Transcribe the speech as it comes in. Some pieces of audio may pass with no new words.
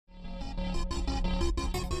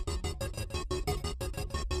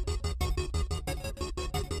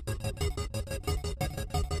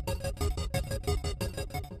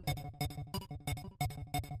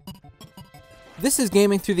This is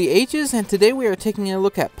Gaming Through the Ages, and today we are taking a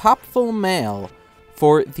look at Popful Mail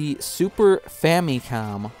for the Super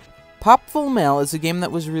Famicom. Popful Mail is a game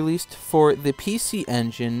that was released for the PC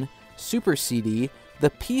Engine, Super CD, the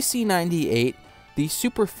PC-98, the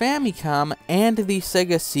Super Famicom, and the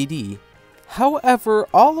Sega CD. However,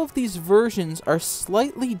 all of these versions are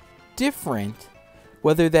slightly different,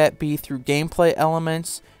 whether that be through gameplay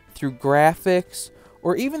elements, through graphics,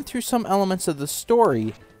 or even through some elements of the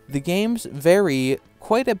story. The games vary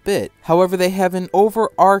quite a bit. However, they have an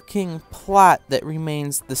overarching plot that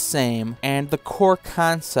remains the same, and the core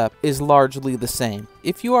concept is largely the same.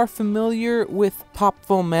 If you are familiar with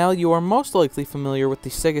Popful Mail, you are most likely familiar with the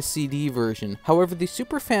Sega CD version. However, the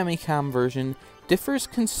Super Famicom version differs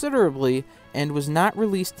considerably and was not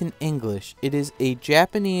released in English. It is a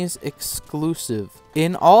Japanese exclusive.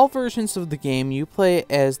 In all versions of the game, you play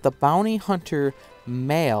as the bounty hunter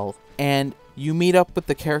Mail, and you meet up with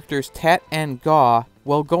the characters Tat and Gaw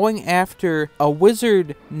while going after a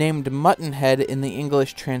wizard named Muttonhead in the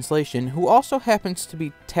English translation, who also happens to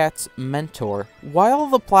be Tat's mentor. While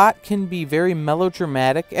the plot can be very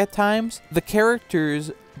melodramatic at times, the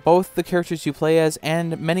characters, both the characters you play as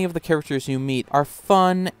and many of the characters you meet, are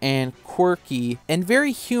fun and quirky and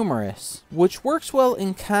very humorous, which works well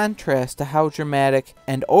in contrast to how dramatic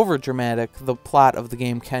and overdramatic the plot of the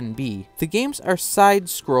game can be. The games are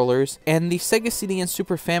side-scrollers, and the Sega CD and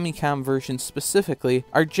Super Famicom versions specifically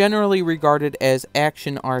are generally regarded as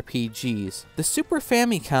action RPGs. The Super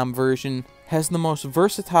Famicom version has the most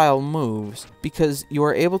versatile moves because you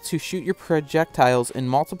are able to shoot your projectiles in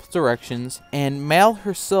multiple directions, and Mail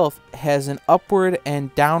herself has an upward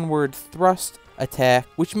and downward thrust attack,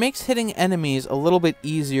 which makes hitting enemies a little bit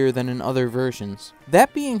easier than in other versions.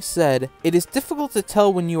 That being said, it is difficult to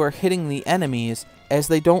tell when you are hitting the enemies as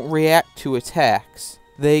they don't react to attacks.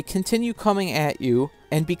 They continue coming at you,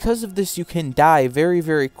 and because of this you can die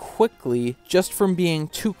very quickly just from being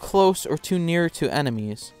too close or too near to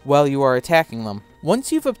enemies while you are attacking them.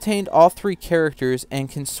 Once you've obtained all three characters and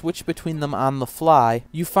can switch between them on the fly,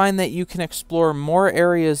 you find that you can explore more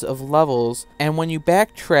areas of levels, and when you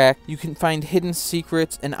backtrack, you can find hidden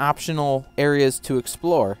secrets and optional areas to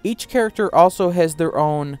explore. Each character also has their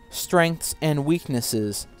own strengths and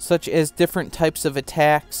weaknesses, such as different types of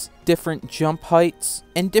attacks, different jump heights,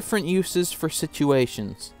 and different uses for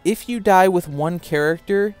situations. If you die with one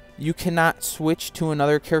character, you cannot switch to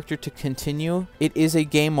another character to continue. It is a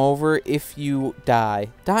game over if you die.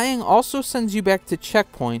 Dying also sends you back to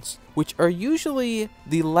checkpoints, which are usually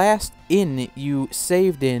the last inn you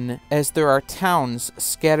saved in, as there are towns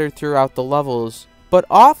scattered throughout the levels. But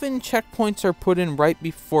often checkpoints are put in right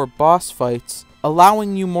before boss fights,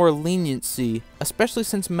 allowing you more leniency, especially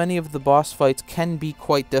since many of the boss fights can be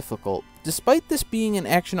quite difficult. Despite this being an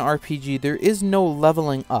action RPG, there is no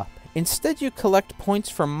leveling up. Instead, you collect points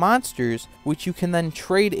from monsters, which you can then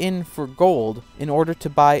trade in for gold in order to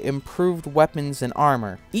buy improved weapons and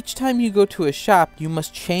armor. Each time you go to a shop, you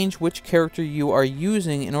must change which character you are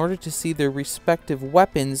using in order to see their respective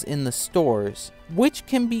weapons in the stores, which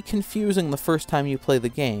can be confusing the first time you play the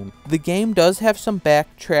game. The game does have some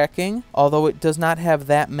backtracking, although it does not have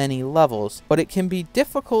that many levels, but it can be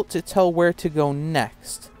difficult to tell where to go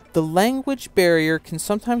next. The language barrier can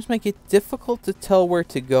sometimes make it difficult to tell where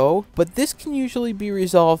to go, but this can usually be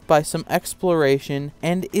resolved by some exploration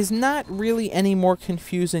and is not really any more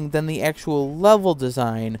confusing than the actual level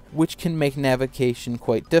design, which can make navigation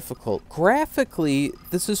quite difficult. Graphically,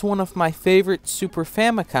 this is one of my favorite Super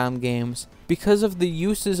Famicom games because of the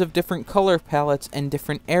uses of different color palettes and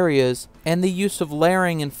different areas, and the use of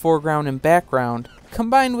layering in foreground and background,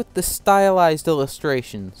 combined with the stylized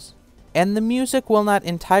illustrations. And the music, while not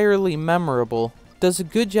entirely memorable, does a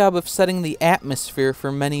good job of setting the atmosphere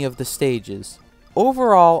for many of the stages.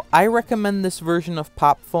 Overall, I recommend this version of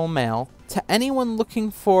Popful Mail to anyone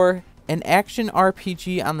looking for an action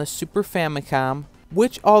RPG on the Super Famicom,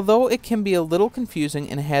 which, although it can be a little confusing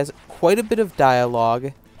and has quite a bit of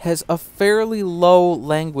dialogue, has a fairly low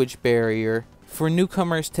language barrier for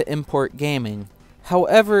newcomers to import gaming.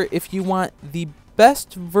 However, if you want the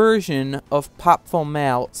best version of Popful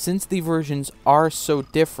Mail, since the versions are so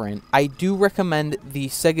different, I do recommend the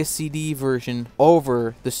Sega CD version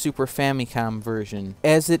over the Super Famicom version,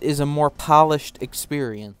 as it is a more polished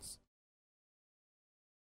experience.